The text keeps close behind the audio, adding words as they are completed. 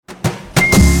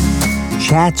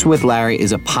Chats with Larry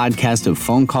is a podcast of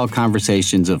phone call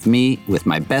conversations of me with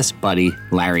my best buddy,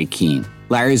 Larry Keane.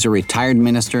 Larry's a retired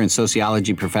minister and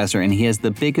sociology professor, and he has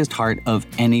the biggest heart of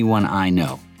anyone I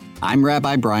know. I'm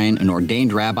Rabbi Brian, an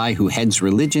ordained rabbi who heads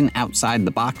Religion Outside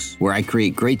the Box, where I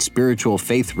create great spiritual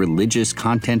faith religious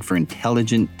content for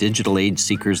intelligent digital age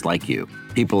seekers like you,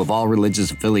 people of all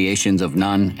religious affiliations of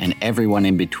none, and everyone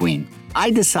in between. I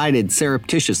decided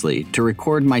surreptitiously to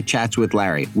record my chats with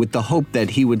Larry with the hope that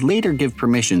he would later give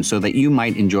permission so that you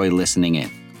might enjoy listening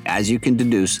in. As you can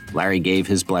deduce, Larry gave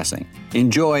his blessing.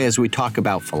 Enjoy as we talk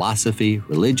about philosophy,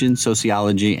 religion,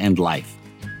 sociology, and life.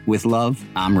 With love,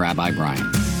 I'm Rabbi Brian.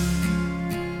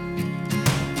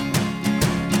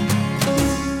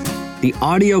 The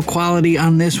audio quality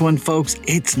on this one, folks,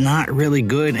 it's not really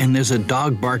good, and there's a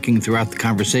dog barking throughout the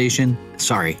conversation.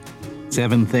 Sorry.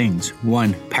 7 things.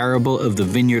 1. Parable of the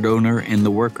vineyard owner and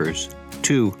the workers.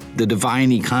 2. The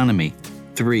divine economy.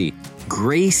 3.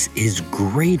 Grace is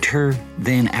greater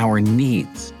than our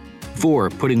needs. 4.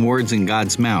 Putting words in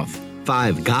God's mouth.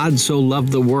 5. God so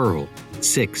loved the world.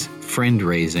 6. Friend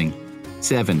raising.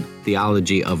 7.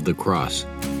 Theology of the cross.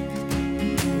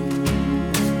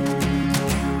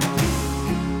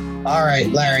 All right,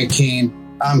 Larry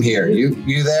Keane, I'm here.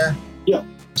 You there? Yeah.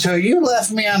 So you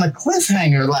left me on a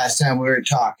cliffhanger last time we were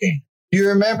talking. You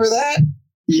remember that?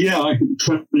 Yeah, I can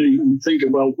try to think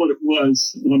about what it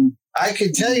was. I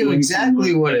could tell you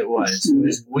exactly what it was.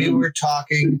 We were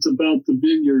talking. It's about the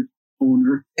vineyard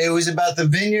owner. It was about the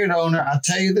vineyard owner. I'll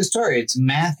tell you the story. It's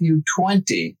Matthew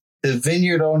 20. The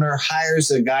vineyard owner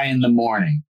hires a guy in the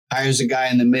morning, hires a guy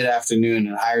in the mid-afternoon,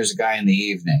 and hires a guy in the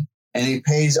evening. And he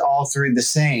pays all 3 the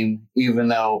same, even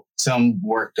though some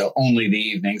worked only the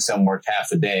evening, some worked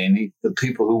half a day. And the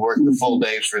people who worked the full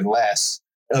day for less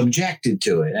objected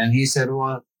to it. And he said,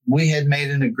 well, we had made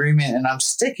an agreement and I'm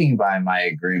sticking by my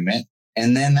agreement.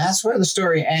 And then that's where the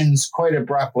story ends quite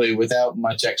abruptly without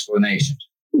much explanation.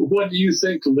 What do you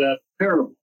think of that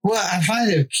parable? Well, I find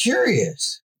it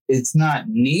curious. It's not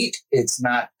neat. It's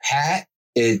not pat.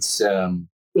 It's... Does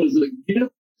it get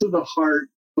to the heart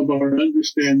of our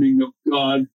understanding of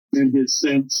God and his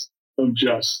sense of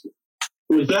justice?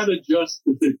 Was that a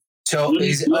justice? So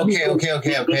okay.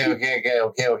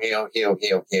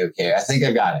 I think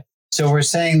I got it. So we're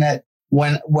saying that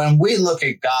when we look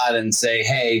at God and say,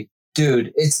 hey,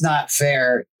 dude, it's not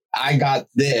fair. I got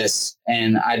this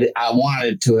and I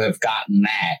wanted to have gotten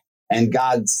that. And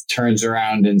God turns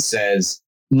around and says,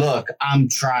 look, I'm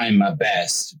trying my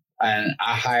best. And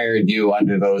I hired you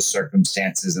under those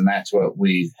circumstances, and that's what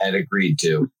we had agreed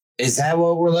to. Is that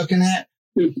what we're looking at?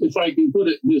 If I can put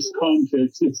it in this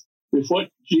context, if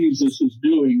what Jesus is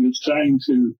doing is trying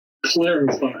to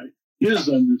clarify his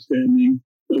understanding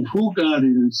of who God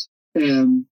is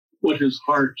and what his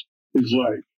heart is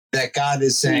like. That God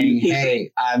is saying,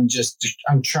 hey, I'm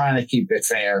trying to keep it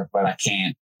fair, but I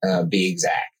can't be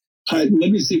exact. Let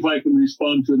me see if I can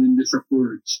respond to it in different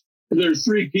words. There are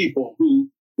 3 people who,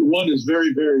 one is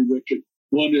very, very wicked.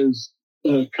 One is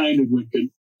kind of wicked,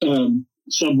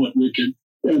 somewhat wicked.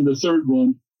 And the third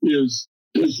one has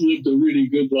lived a really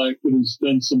good life but has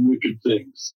done some wicked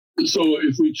things. So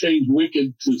if we change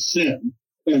wicked to sin,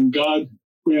 and God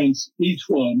grants each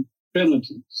one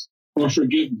penitence or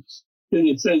forgiveness, in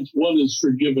a sense, one is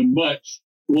forgiven much,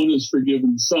 one is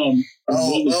forgiven some.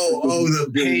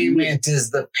 The payment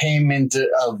is the payment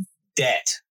of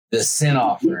debt, the sin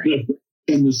offering.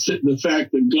 And the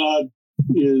fact that God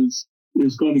is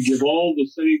going to give all the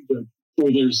same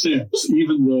for their sins,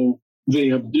 even though they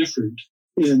have differed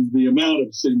in the amount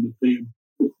of sin that they've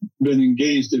been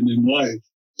engaged in life.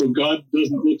 So God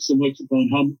doesn't look so much upon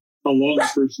how long a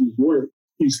person has worked.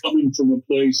 He's coming from a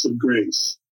place of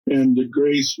grace, and the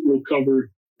grace will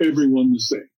cover everyone the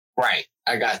same. Right.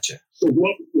 I got you. So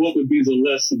what would be the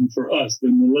lesson for us?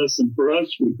 Then the lesson for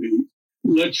us would be,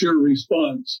 let your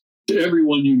response to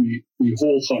everyone you meet be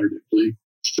wholeheartedly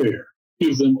fair.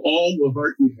 Give them all the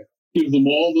heart you have. Give them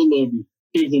all the love you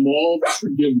have. Give them all the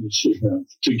forgiveness you have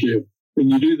to give.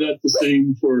 And you do that the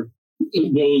same for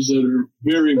those that are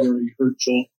very, very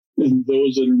hurtful and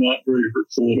those that are not very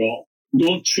hurtful at all.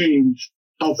 Don't change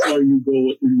how far you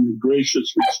go in your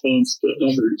gracious response to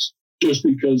others just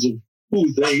because of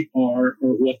who they are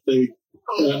or what they,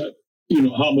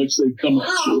 how much they come at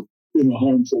you in a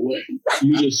harmful way.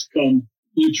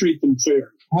 You treat them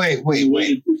fair. Wait.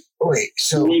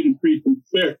 So the way to treat them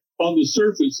fair. On the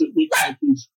surface, it looks like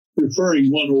he's preferring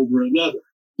one over another,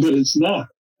 but it's not.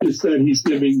 It's that he's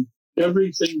giving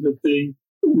everything that they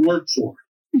work for.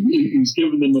 He's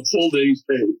giving them a full day's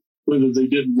pay, whether they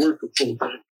didn't work a full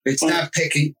day. It's not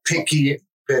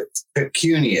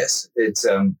pecunious.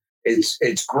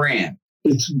 It's grand.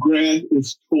 It's grand.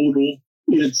 It's total.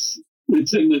 It's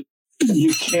in the,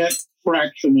 you can't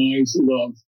fractionize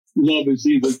love. Love is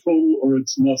either total or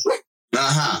it's nothing.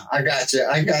 I got you.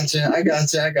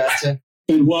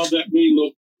 And while that may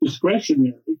look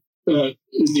discretionary in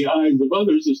the eyes of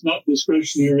others, it's not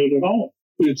discretionary at all.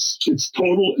 It's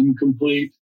total and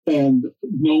complete, and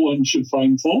no one should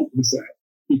find fault with that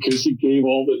because he gave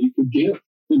all that he could give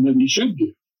and that he should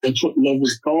give. That's what love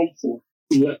was called for.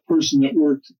 That person that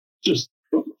worked just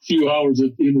a few hours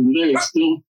at the end of the day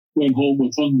still went home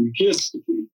with hungry kids to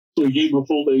feed. So he gave them a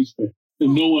full day's pay.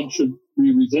 And no one should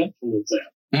be resentful of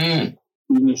that,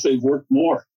 even if they've worked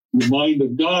more. The mind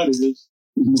of God is,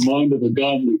 in the mind of a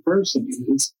godly person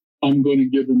is, I'm going to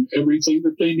give them everything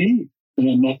that they need. And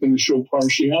I'm not going to show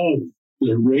partiality.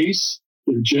 Their race,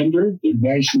 their gender, their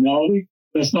nationality,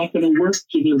 that's not going to work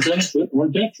to their benefit or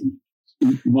detriment.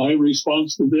 My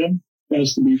response to them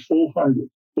has to be full-hearted,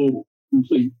 total,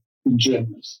 complete, and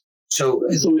generous. So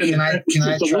can I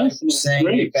try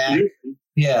saying it back? Really.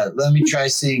 Yeah, let me try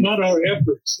seeing. Not our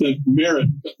efforts that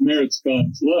merits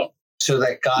God's love. So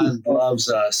that God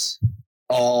loves us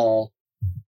all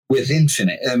with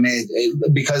infinite. I mean,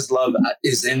 because love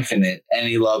is infinite,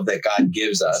 any love that God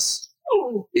gives us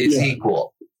is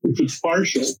equal. If it's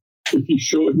partial, if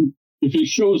he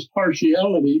shows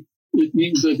partiality, it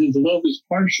means that his love is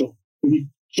partial. And he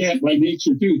can't by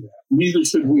nature do that. Neither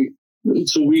should we.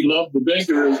 So we love the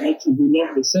beggar as much as we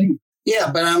love the saint.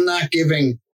 Yeah, but I'm not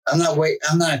giving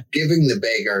the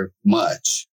beggar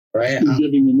much, right? You're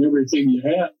giving him everything you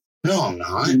have. No, I'm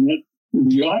not. And that,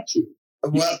 you ought to.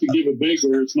 You have to give a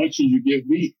beggar as much as you give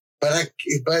me.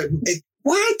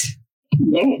 What?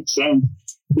 No,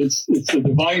 it's a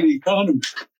divine economy.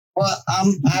 Well,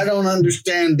 I don't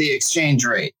understand the exchange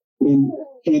rate. And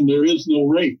there is no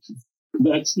rate.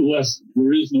 That's the lesson.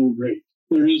 There is no rate.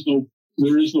 There is no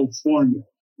formula.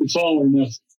 It's all or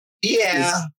nothing.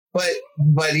 Yeah, but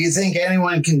do you think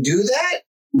anyone can do that?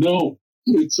 No,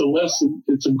 it's a lesson.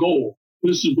 It's a goal.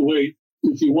 This is the way.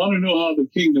 If you want to know how the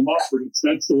kingdom operates,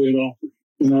 that's the way it operates.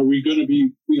 And are we going to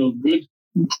be, good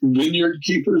vineyard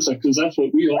keepers? Because that's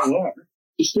what we all are.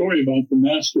 The story about the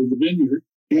master of the vineyard,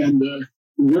 and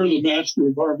we're the master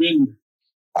of our vineyard.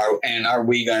 Are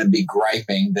we going to be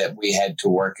griping that we had to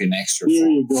work an extra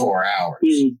 4 hours?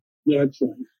 That's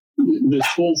right. This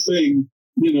whole thing,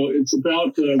 it's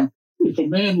about if a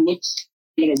man looks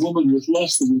at a woman with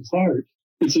lust in his heart,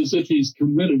 it's as if he's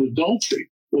committed adultery.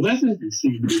 Well, that doesn't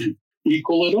seem to be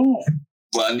equal at all.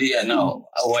 Well, yeah, no.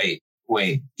 Oh, wait.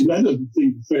 That doesn't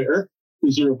seem fair.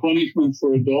 Is there a punishment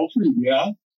for adultery?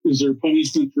 Yeah. Is there a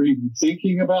punishment for even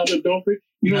thinking about adultery?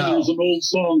 No. There's an old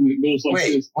song that goes like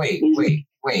this.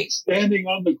 Wait. Standing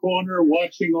on the corner,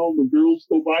 watching all the girls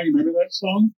go by. You remember that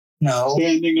song? No.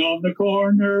 Standing on the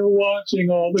corner, watching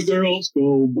all the girls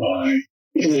go by.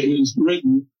 It was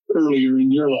written earlier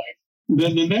in your life.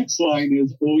 Then the next line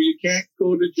is, you can't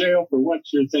go to jail for what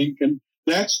you're thinking.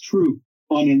 That's true.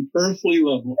 On an earthly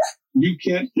level, you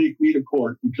can't take me to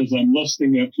court because I'm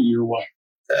lusting after your wife.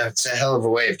 That's a hell of a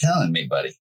way of telling me,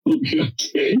 buddy.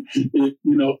 Okay.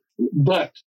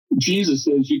 But Jesus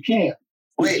says you can't.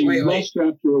 If you lust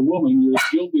after a woman, you're as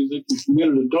guilty as if you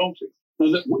committed adultery.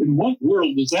 Now, in what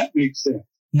world does that make sense?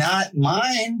 Not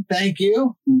mine, thank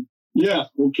you. Yeah,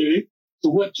 okay. So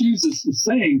what Jesus is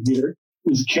saying here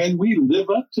is, can we live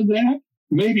up to that?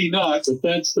 Maybe not, but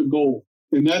that's the goal.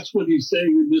 And that's what he's saying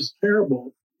in this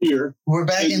parable here. We're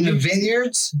back in the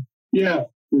vineyards? Yeah.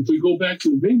 If we go back to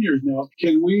the vineyard now,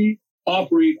 can we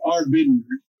operate our vineyard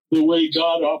the way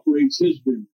God operates his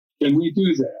vineyard? Can we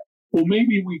do that? Well,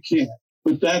 maybe we can,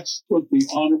 but that's what the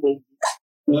honorable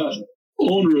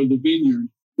owner of the vineyard,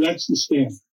 that's the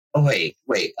standard. Oh,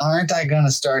 wait. Aren't I going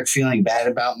to start feeling bad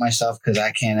about myself because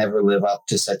I can't ever live up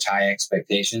to such high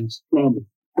expectations? Probably.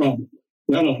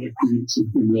 That ought to create some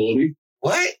humility.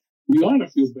 What? You ought to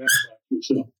feel bad about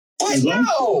yourself. What?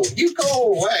 No, you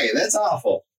go away. That's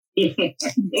awful. I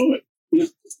know it.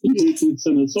 It's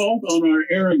an assault on our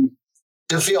arrogance.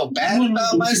 To feel bad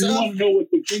about myself? You want to know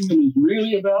what the kingdom is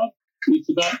really about? It's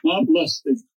about not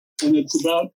lusting. And it's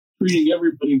about treating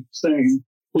everybody the same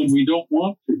when we don't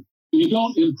want to. You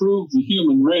don't improve the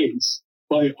human race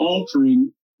by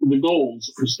altering the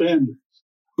goals or standards.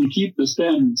 You keep the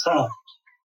standards high.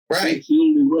 Right. That's the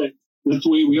only way. That's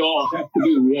the way we all have to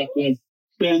do. We have to have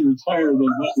standards higher than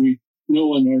what we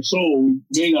know in our soul. We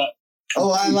may not.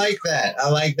 Oh, I like that. I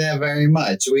like that very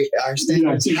much. Our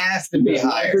standards have to be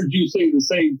higher. I heard you say the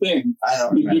same thing. I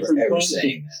don't remember ever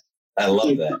saying that. I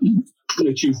love that.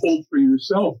 That you hold for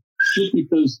yourself. Just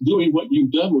because doing what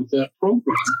you've done with that program,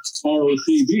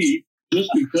 ROCB, just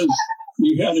because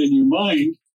you had in your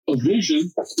mind a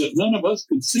vision that none of us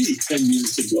could see 10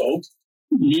 years ago.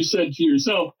 You said to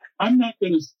yourself, I'm not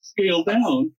going to scale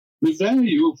down the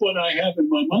value of what I have in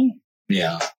my mind.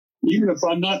 Yeah. Even if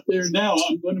I'm not there now,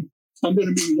 I'm going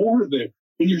to be more there.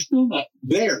 And you're still not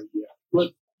there yet,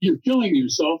 but you're killing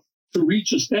yourself to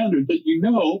reach a standard that you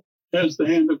know has the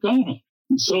hand of God on it.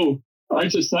 And so I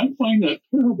find that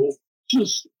parable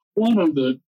just one of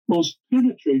the most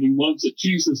penetrating ones that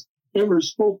Jesus ever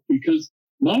spoke,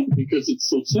 not because it's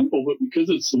so simple, but because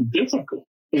it's so difficult,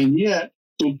 and yet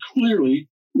so clearly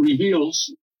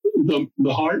reveals the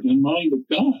heart and mind of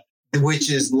God. Which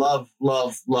is love,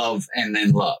 love, love, and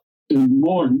then love. And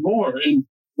more, and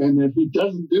that he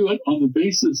doesn't do it on the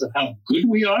basis of how good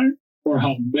we are or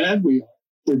how bad we are.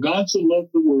 For God so loved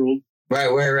the world. Right.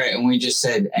 And we just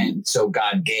said, and so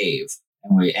God gave,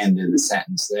 and we ended the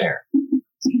sentence there.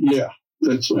 Yeah,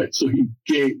 that's right. So he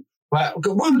gave. Well, I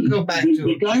want to go back to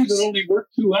the guy that only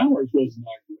worked 2 hours wasn't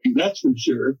arguing. That's for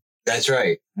sure. That's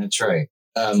right.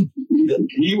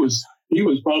 He was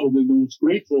probably the most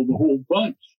grateful of the whole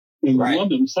bunch. And the one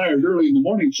that was hired early in the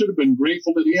morning should have been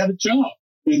grateful that he had a job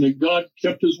and that God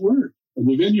kept his word. And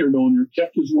the vineyard owner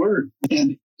kept his word.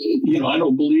 And I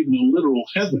don't believe in a literal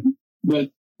heaven, but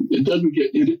it doesn't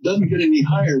get any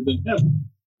higher than heaven.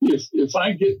 If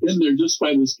I get in there just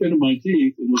by the skin of my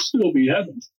teeth, it'll still be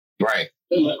heaven. Right.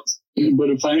 But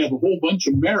if I have a whole bunch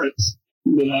of merits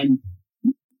that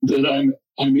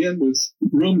I'm in with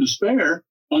room to spare,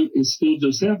 it's still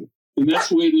just heaven. And that's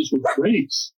the way it is with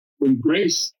grace. When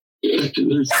grace,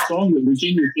 there's a song that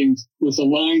Virginia sings with a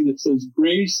line that says,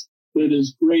 "Grace that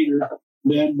is greater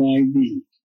than my need."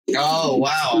 Oh,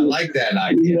 wow. I like that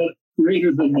idea. Yeah,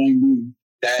 greater than my need.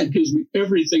 That gives me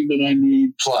everything that I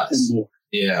need plus and more.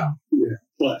 Yeah.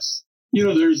 Plus.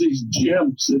 There's these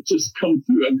gems that just come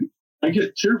through. I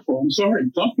get tearful. I'm sorry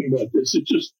I'm talking about this.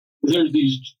 There's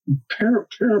these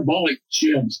parabolic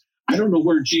gems. I don't know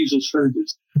where Jesus heard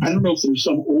this. I don't know if there's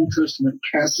some Old Testament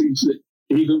passage that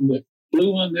gave him the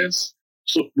clue on this,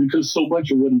 because so much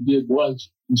of what he did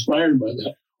was inspired by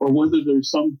that, or whether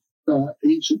there's some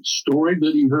ancient story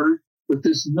that he heard. But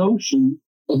this notion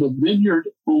of a vineyard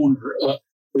owner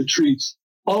that treats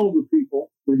all the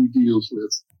people that he deals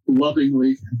with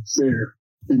lovingly and fair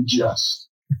and just.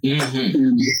 Mm-hmm.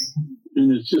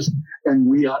 And it's just, and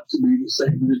we ought to be the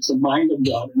same. And it's the mind of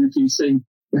God. And if he's saying,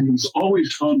 and he's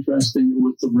always contrasting it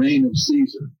with the reign of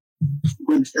Caesar,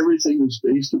 when everything was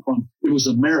based upon, it was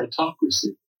a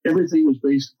meritocracy. Everything was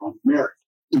based upon merit.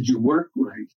 Did you work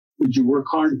right? Did you work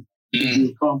harder? Did you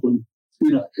accomplish?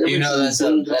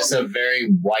 That's a very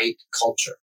white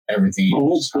culture. Everything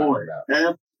you just talked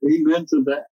about. Amen to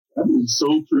that. That is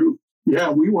so true.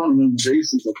 Yeah, we want it on the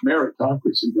basis of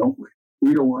meritocracy, don't we?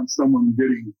 We don't want someone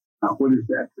getting, what is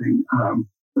that thing?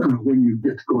 When you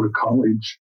get to go to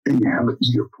college and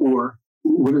you're poor.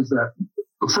 What is that?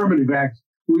 Affirmative action.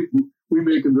 We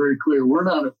make it very clear we're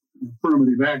not an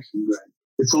affirmative action grant.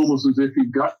 It's almost as if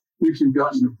you've got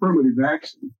an affirmative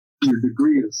action, your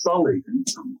degree is sullied in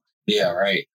some way. Yeah,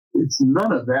 right. It's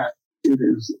none of that. It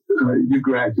is you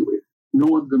graduated. No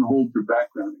one's going to hold your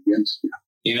background against you.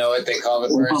 You know what they call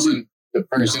the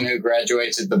person who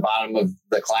graduates at the bottom of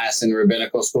the class in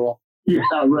rabbinical school? Yeah,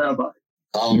 rabbi.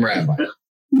 Call him rabbi.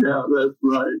 Yeah, that's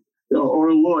right. Or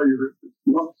a lawyer at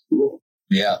law school.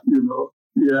 Yeah.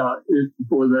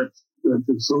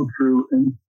 That's so true.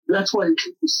 And that's why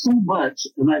so much,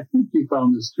 and I think you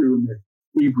found this true in the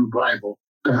Hebrew Bible.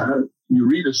 You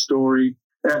read a story,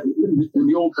 and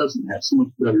the Old Testament has so much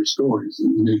better stories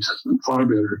than the New Testament, far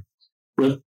better.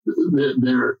 But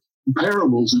there are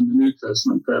parables in the New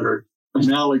Testament that are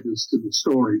analogous to the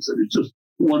stories that are just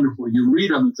wonderful. You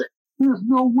read them and think, there's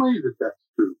no way that that's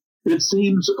true. It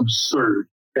seems absurd.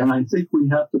 And I think we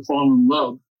have to fall in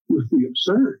love with the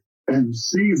absurd and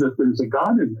see that there's a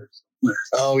God in there somewhere.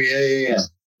 Oh, yeah.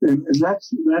 And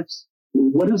that's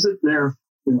what is it there?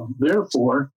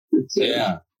 Therefore, it's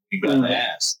you gotta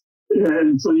ask.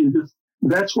 And so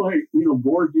that's why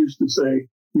Borg used to say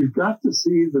you've got to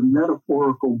see the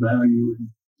metaphorical value in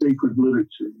sacred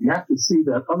literature. You have to see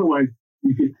that. Otherwise,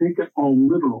 if you take it all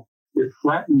literal, it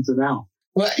flattens it out.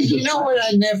 Well, you know what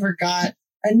I never got?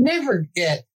 I never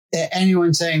get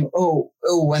anyone saying, oh,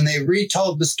 when they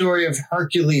retold the story of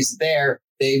Hercules there,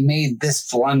 they made this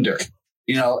blunder.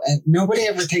 And nobody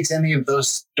ever takes any of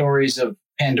those stories of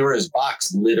Pandora's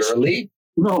box literally.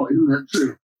 No, isn't that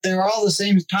true? They're all the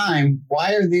same time.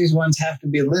 Why are these ones have to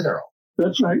be literal?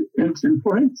 That's right. And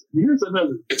for instance, here's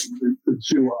another thing to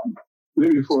chew on.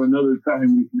 Maybe for another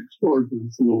time we can explore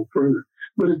this a little further.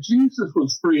 But if Jesus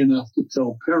was free enough to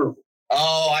tell parables.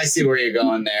 Oh, I see where you're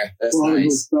going there. That's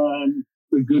nice. The Son,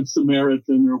 the Good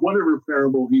Samaritan, or whatever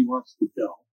parable he wants to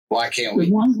tell. Why can't And we?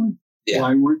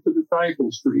 why weren't the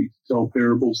disciples free to tell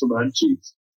parables about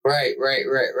Jesus? Right.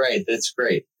 That's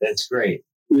great.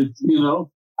 It's,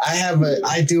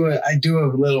 I do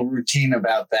a little routine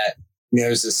about that.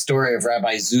 There's a story of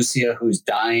Rabbi Zusia who's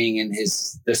dying, and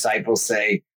his disciples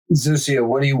say, Zusia,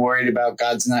 what are you worried about?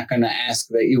 God's not going to ask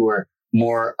that you were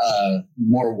more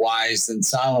wise than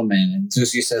Solomon. And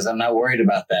Zusia says, I'm not worried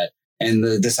about that. And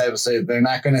the disciples say, they're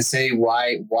not going to say,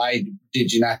 why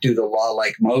did you not do the law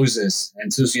like Moses?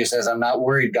 And Zusia says, I'm not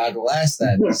worried. God will ask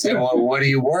that. And they say, well, what are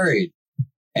you worried?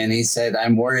 And he said,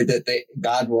 I'm worried that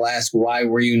God will ask, why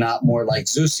were you not more like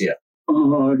Zusia?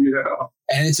 Oh, yeah.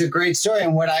 And it's a great story.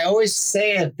 And what I always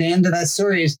say at the end of that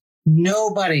story is,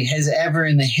 nobody has ever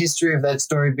in the history of that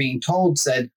story being told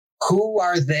said, who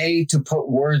are they to put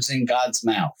words in God's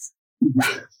mouth?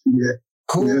 Yeah.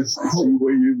 Yes, I see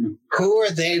what you mean. Who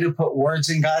are they to put words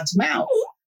in God's mouth?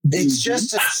 It's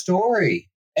just a story.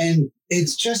 And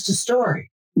it's just a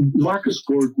story. Marcus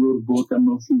Borg wrote a book. I don't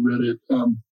know if you read it.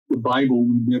 The Bible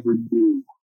We Never Knew,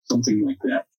 something like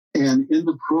that. And in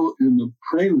the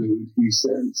prelude, he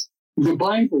says, the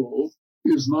Bible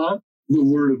is not the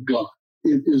word of God.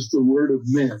 It is the word of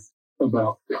men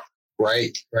about God.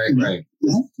 Right.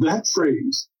 That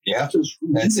phrase just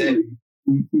That's really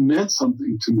meant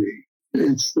something to me.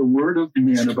 It's the word of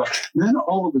men about. Then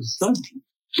all of a sudden,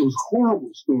 those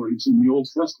horrible stories in the Old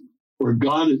Testament where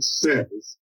God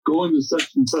says, go into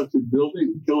such and such a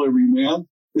building and kill every man,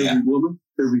 every woman,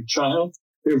 every child,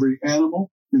 every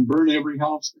animal, and burn every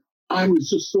house. I was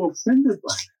just so offended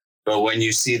by that. But when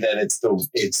you see that it's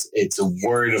a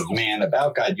word of man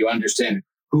about God, you understand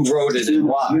who wrote it and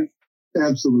why.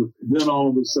 Absolutely. Then all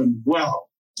of a sudden, wow,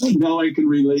 now I can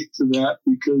relate to that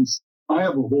because I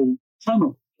have a whole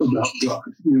ton about God,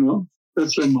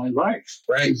 That's been my life.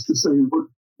 Right. Is to say,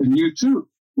 and you too.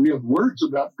 We have words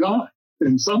about God,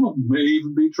 and some of them may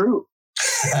even be true.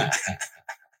 But,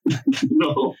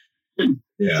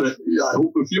 I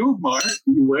hope a few of them are,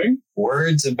 anyway.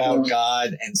 Words about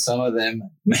God, and some of them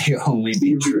may only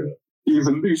be true.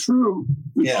 Even be true.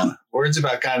 Yeah. Words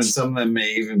about God, and some of them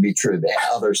may even be true. They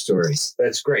have other stories.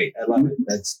 That's great. I love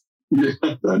it.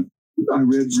 I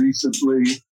read recently,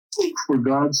 for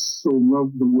God so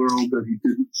loved the world that he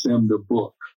didn't send a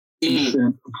book. He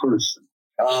sent a person.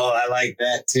 Oh, I like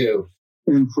that too.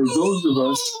 And for those of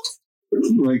us,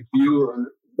 like you,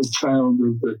 a child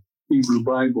of the Hebrew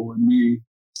Bible, and me,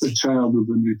 a child of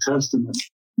the New Testament,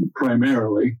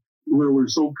 primarily, where we're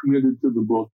so committed to the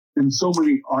book, and so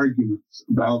many arguments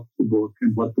about the book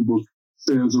and what the book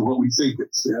says or what we think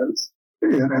it says.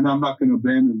 And I'm not going to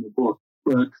abandon the book,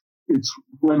 but it's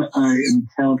when I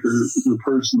encounter the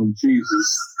person of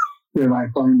Jesus that I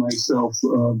find myself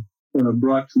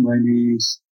brought to my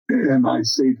knees, and I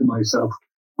say to myself,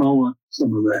 I want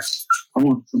some of that. I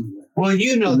want some of that.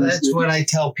 Well, that's what I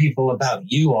tell people about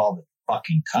you all the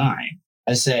fucking time.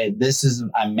 I say,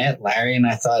 I met Larry and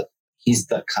I thought he's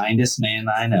the kindest man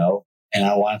I know, and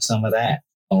I want some of that.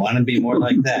 I want to be more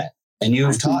like that. And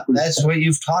that's what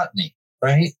you've taught me,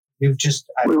 right? You've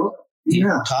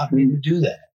taught me to do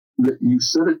that. You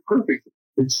said it perfectly.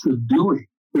 It's the doing.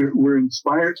 We're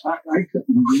inspired.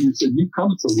 You said you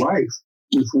come to life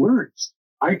with words.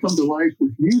 I come to life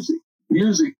with music.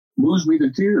 Music moves me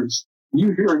to tears.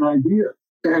 You hear an idea,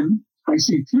 and I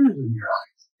see tears in your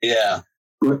eyes. Yeah.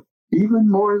 But even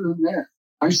more than that,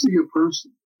 I see a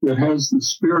person that has the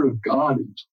Spirit of God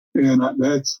in it. And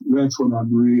that's when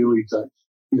I'm really touched.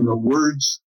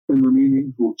 Words and their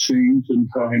meanings will change in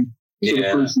time. So the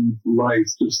person's life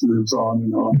just lives on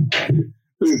and on.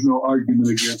 There's no argument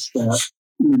against that.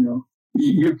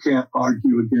 You can't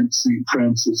argue against St.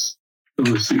 Francis of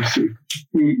Assisi.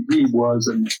 He was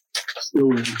and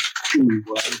still is who he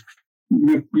was.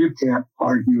 You can't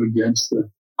argue against the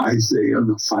Isaiah,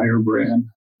 the firebrand,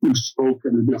 who spoke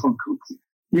at a different culture.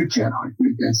 You can't argue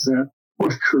against that.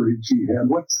 What courage he had,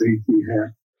 what faith he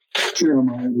had.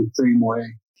 Jeremiah the same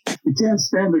way. You can't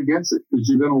stand against it because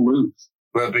you're going to lose.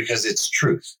 Well, because it's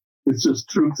truth. It's just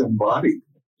truth embodied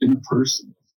in a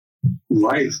person.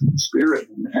 Life and spirit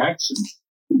and action.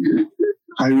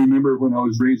 I remember when I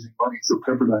was raising money for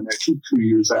Pepperdine, I took 2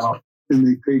 years out, and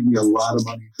they paid me a lot of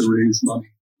money to raise money.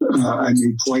 I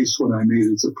made twice what I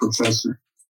made as a professor.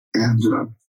 And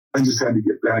I just had to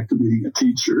get back to being a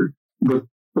teacher. But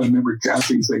I remember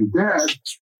Kathy saying, Dad,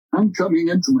 I'm coming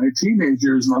into my teenage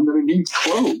years and I'm going to need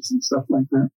clothes and stuff like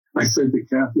that. I said to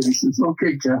Kathy, I said,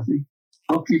 okay, Kathy,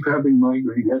 I'll keep having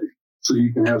migraine headache so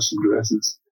you can have some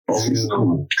dresses. She said,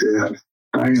 oh, Dad,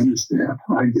 I understand.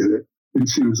 I get it. And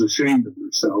she was ashamed of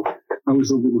herself. I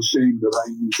was a little ashamed that I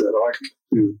used that argument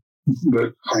too.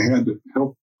 But I had to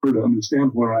help her to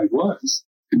understand where I was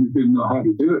and didn't know how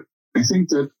to do it. I think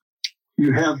that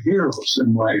you have heroes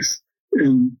in life,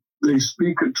 and they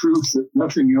speak a truth that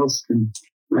nothing else can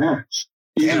match.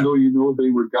 Even though you know they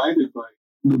were guided by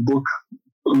the book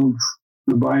of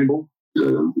the Bible,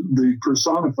 they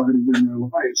personified it in their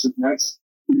lives. And that's,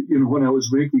 when I was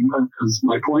making, because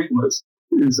my point was,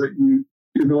 is that you,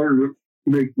 in order to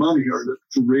make money or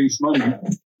to raise money,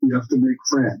 you have to make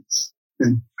friends.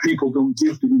 And people don't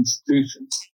give to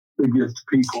institutions, they give to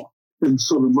people. And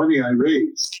so the money I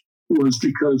raised was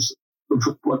because of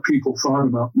what people thought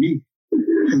about me.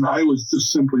 And I was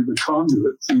just simply the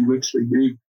conduit through which they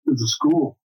gave to the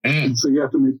school. And so you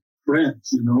have to make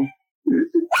friends,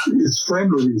 It's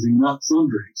fundraising, not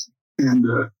fundraising. And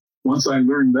once I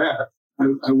learned that,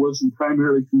 I wasn't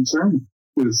primarily concerned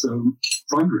with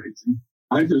fundraising.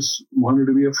 I just wanted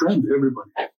to be a friend to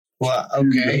everybody. Well,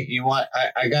 okay.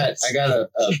 I got a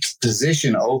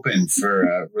position open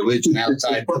for religion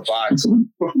outside the box.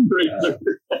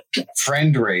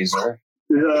 Friend-raiser.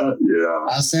 Yeah.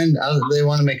 They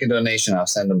want to make a donation. I'll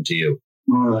send them to you.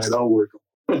 All right, I'll work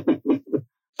on it.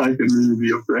 I can really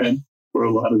be a friend for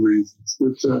a lot of reasons,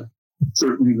 but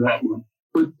certainly that one.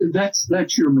 But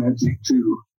that's your magic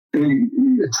too. And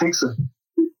it takes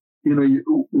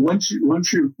once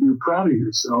you're proud of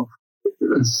yourself,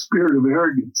 a spirit of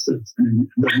arrogance that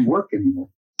doesn't work anymore.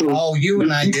 So you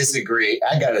and I disagree.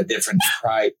 I got a different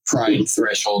pride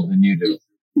threshold than you do.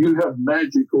 You have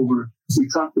magic over. We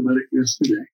talked about it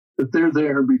yesterday. That they're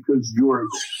there because you're.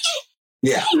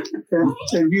 Yeah.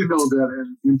 And you know that at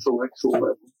an intellectual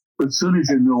level. But as soon as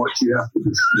you know it, you have to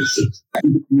dismiss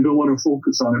it. You don't want to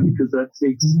focus on it because that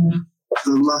takes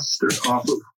the luster off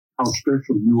of how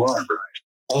special you are, Brian.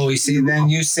 Oh, you see, then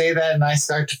you say that and I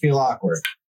start to feel awkward.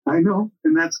 I know,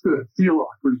 and that's good. Feel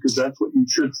awkward because that's what you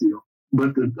should feel.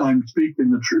 But I'm speaking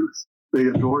the truth. They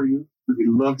adore you. They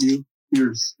love you.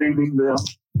 You're saving them.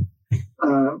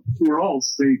 We're all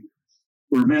saviors.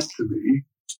 We're meant to be.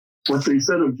 What they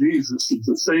said of Jesus as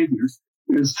a savior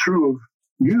is true of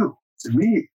you and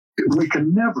me. We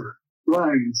can never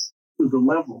rise to the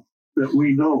level that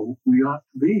we know we ought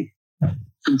to be.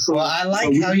 And so, I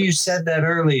like how you said that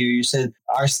earlier. You said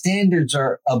our standards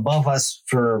are above us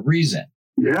for a reason.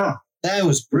 Yeah. That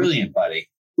was brilliant, buddy.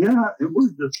 Yeah, it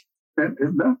was just,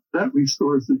 and that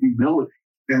restores the humility.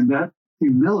 And that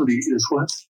humility is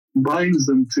what binds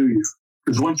them to you.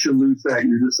 Because once you lose that,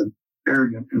 you're just an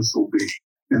arrogant SOB.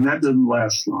 And that doesn't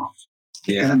last long.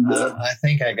 Yeah, and I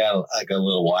think I got a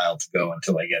little while to go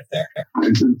until I get there.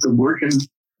 It's working,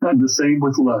 and the same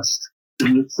with lust,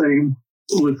 and the same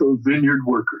with those vineyard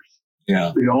workers.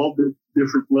 Yeah, they all did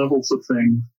different levels of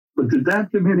things, but did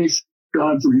that diminish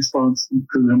God's response to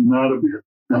them? Not a bit.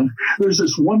 Now, there's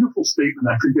this wonderful statement.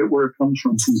 I forget where it comes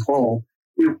from Paul.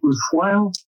 It was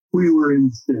while we were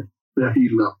in sin that He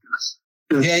loved us.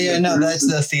 No, that's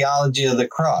the theology of the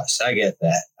cross. I get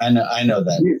that. I know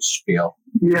that spiel.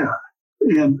 Yeah.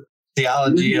 And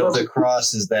theology of the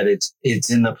cross is that it's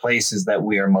in the places that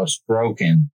we are most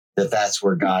broken, that's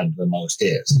where God the most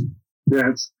is.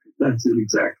 That's it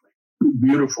exactly.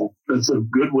 Beautiful. That's a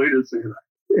good way to say that.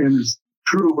 And it's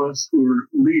true of us who are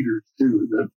leaders too,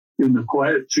 that in the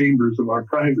quiet chambers of our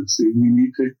privacy, we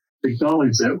need to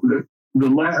acknowledge that the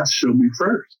last shall be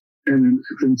first. And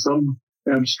if in some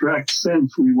abstract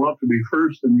sense we want to be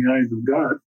first in the eyes of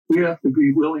God, we have to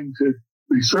be willing to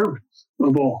be servants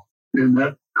of all. And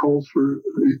that calls for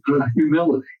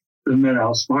humility. Doesn't matter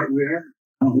how smart we are,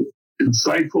 how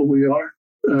insightful we are.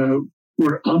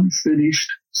 We're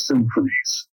unfinished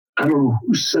symphonies. I don't know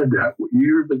who said that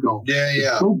years ago.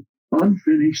 Yeah. So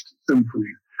unfinished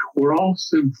symphonies. We're all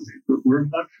symphonies, but we're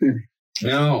not finished.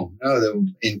 No,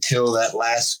 until that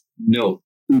last note.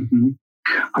 Mm-hmm.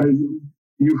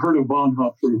 You've heard of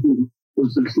Bonhoeffer, who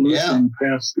was this Lutheran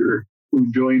pastor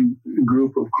who joined a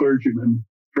group of clergymen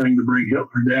trying to bring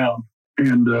Hitler down.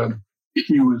 And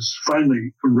he was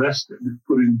finally arrested and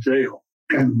put in jail.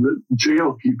 And the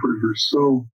jail keepers were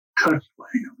so touched by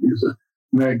him. He's a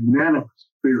magnanimous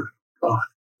spirit of God.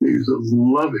 He's a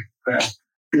loving pastor.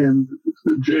 And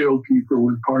the jail keeper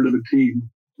was part of a team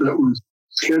that was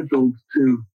scheduled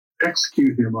to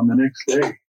execute him on the next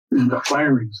day in a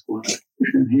firing squad.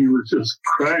 And he was just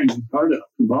crying his heart out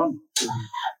to Bonhoeffer,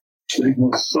 saying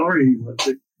how sorry he was.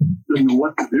 He didn't know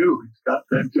what to do. He's got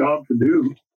that job to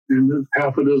do. And there's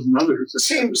half a dozen others.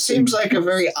 Seems like a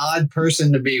very odd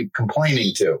person to be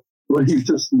complaining to. Well, he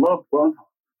just loved Bonhoeffer,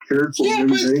 cared for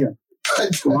him every day.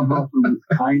 And Bonhoeffer was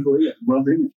kindly and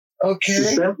loving. Okay. The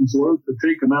sentence was to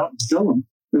take him out and kill him.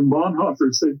 And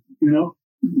Bonhoeffer said, do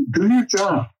your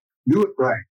job. Do it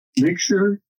right. Make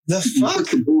sure the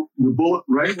the bullet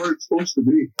right where it's supposed to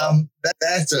be.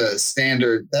 That's a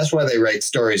standard. That's why they write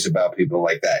stories about people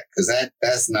like that, because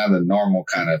that's not a normal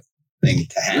kind of thing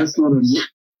to happen. That's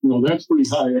not that's pretty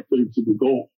high up there to the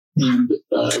goal. And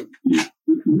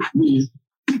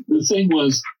the thing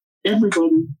was,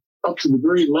 everybody up to the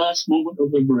very last moment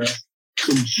of their breath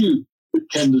can shoot, but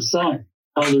can decide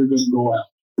how they're going to go out.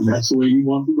 And that's the way he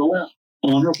wanted to go out.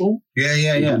 Honorable. Yeah.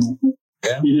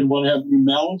 He didn't want to have any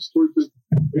malice towards the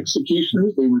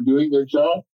executioners. They were doing their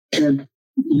job. And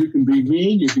you can be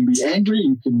mean, you can be angry,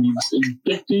 you can be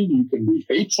vindictive, you can be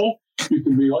hateful, you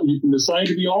can decide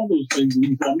to be all those things.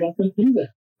 And I'm not going to do that.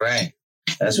 Right.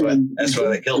 That's why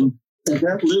they killed him. And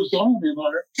that lives on in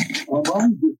our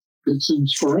minds. It's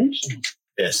inspirational.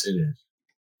 Yes, it is.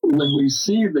 When we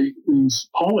see these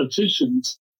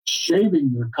politicians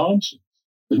shaving their conscience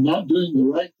and not doing the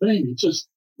right thing,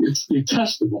 it's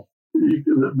detestable.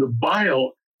 The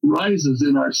bile rises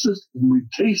in our system. We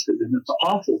taste it, and it's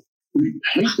awful. We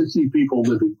hate to see people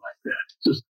living like that. It's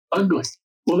just ugly.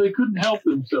 Well, they couldn't help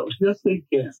themselves. Yes, they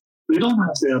can. They don't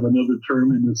have to have another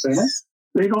term in the Senate.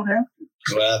 They don't have to.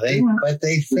 Well, they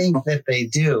think that they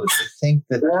do. They think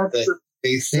that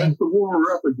that's the war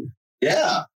we're up against.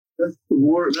 Yeah. That's the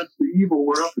war. That's the evil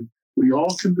we're up against. We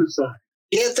all can decide.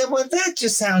 Yeah, that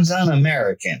just sounds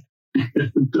un-American.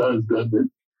 It does, doesn't it?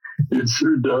 It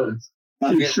sure does.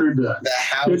 It sure does.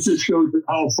 It just shows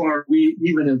how far we,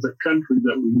 even as a country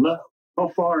that we love, how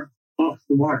far off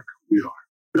the mark we are.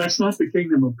 That's not the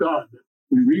kingdom of God that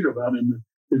we read about in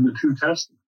the New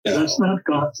Testament. No. That's not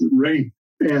God's reign.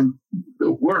 And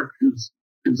the work is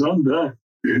undone.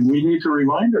 And we need to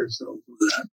remind ourselves of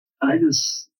that. I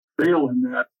just fail in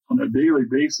that on a daily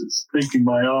basis, taking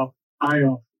my eye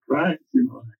off the prize,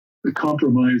 the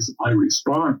compromise of my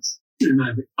response. And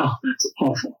I think, that's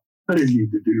awful. I didn't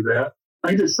need to do that.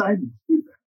 I decided to do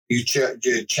that.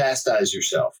 You chastise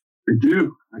yourself. I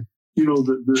do.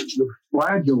 The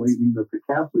flagellating that the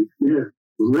Catholics did,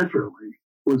 literally,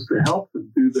 was to help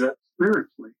them do that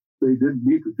spiritually. They didn't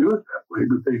need to do it that way,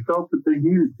 but they felt that they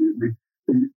needed to.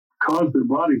 They caused their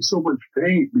body so much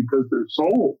pain because their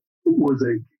soul was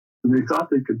aching. And they thought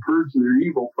they could purge their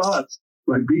evil thoughts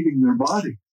by beating their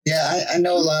body. Yeah, I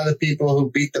know a lot of people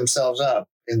who beat themselves up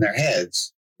in their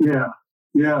heads. Yeah.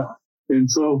 And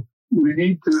so we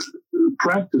need to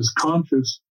practice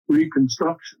conscious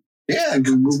reconstruction. Yeah,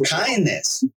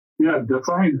 kindness. Yeah,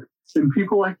 define it. And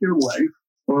people like your wife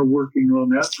are working on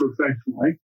that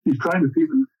professionally. She's trying to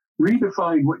even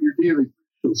redefine what you're dealing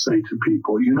with, she'll say to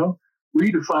people,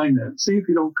 redefine that. See if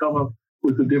you don't come up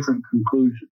with a different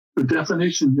conclusion. The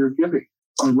definitions you're giving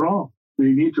are wrong.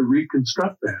 They need to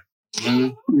reconstruct that.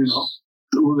 Mm-hmm.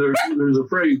 So there's a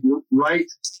phrase,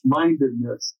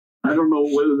 right-mindedness. I don't know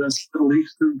whether that's Middle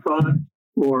Eastern thought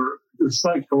or the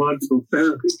psychological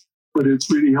therapy, but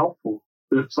it's really helpful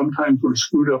that sometimes we're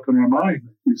screwed up in our mind,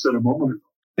 like you said a moment ago.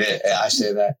 Yeah, I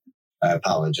say that. I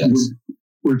apologize.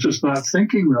 We're just not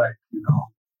thinking right,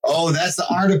 Oh, that's the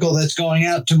article that's going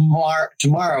out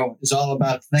tomorrow. Is all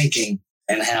about thinking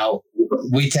and how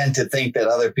we tend to think that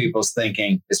other people's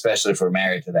thinking, especially if we're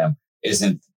married to them,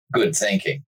 isn't good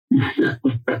thinking.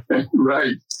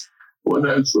 Right. Well,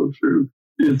 that's so true.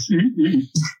 It's if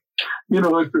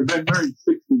they've been married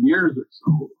 60 years or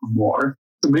so or more,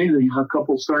 it's amazing how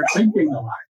couples start thinking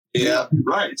alike. Yeah.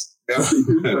 Right.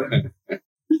 Thinking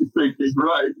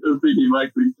right. They're thinking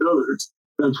like each other.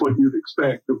 That's what you'd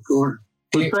expect, of course.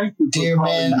 But thank you, dear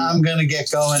man. I'm going to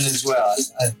get going as well.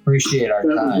 I appreciate our time.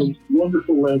 That was a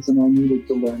wonderful lesson. I needed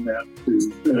to learn that too.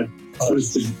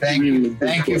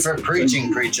 Thank you for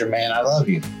preaching, preacher man. I love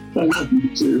you. I love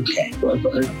you too. Okay.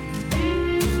 Bye-bye.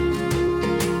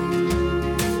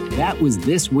 That was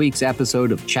this week's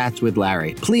episode of Chats with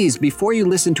Larry. Please, before you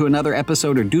listen to another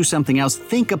episode or do something else,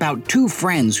 think about 2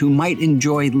 friends who might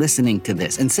enjoy listening to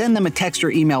this and send them a text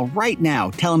or email right now.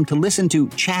 Tell them to listen to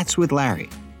Chats with Larry.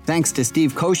 Thanks to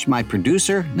Steve Koch, my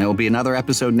producer. There will be another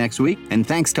episode next week. And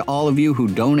thanks to all of you who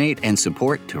donate and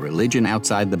support to Religion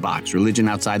Outside the Box. Religion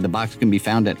Outside the Box can be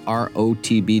found at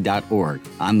rotb.org.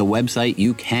 On the website,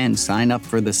 you can sign up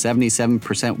for the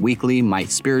 77% weekly My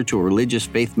Spiritual Religious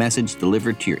Faith message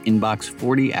delivered to your inbox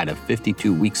 40 out of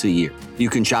 52 weeks a year. You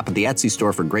can shop at the Etsy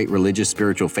store for great religious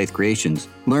spiritual faith creations.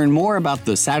 Learn more about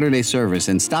the Saturday service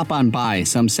and stop on by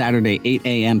some Saturday 8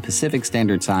 a.m. Pacific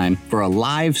Standard Time for a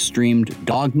live-streamed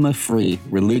dogma-free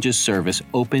religious service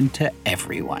open to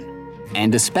everyone.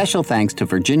 And a special thanks to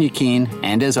Virginia Keene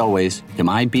and, as always, to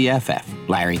my BFF,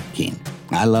 Larry Keene.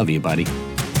 I love you, buddy.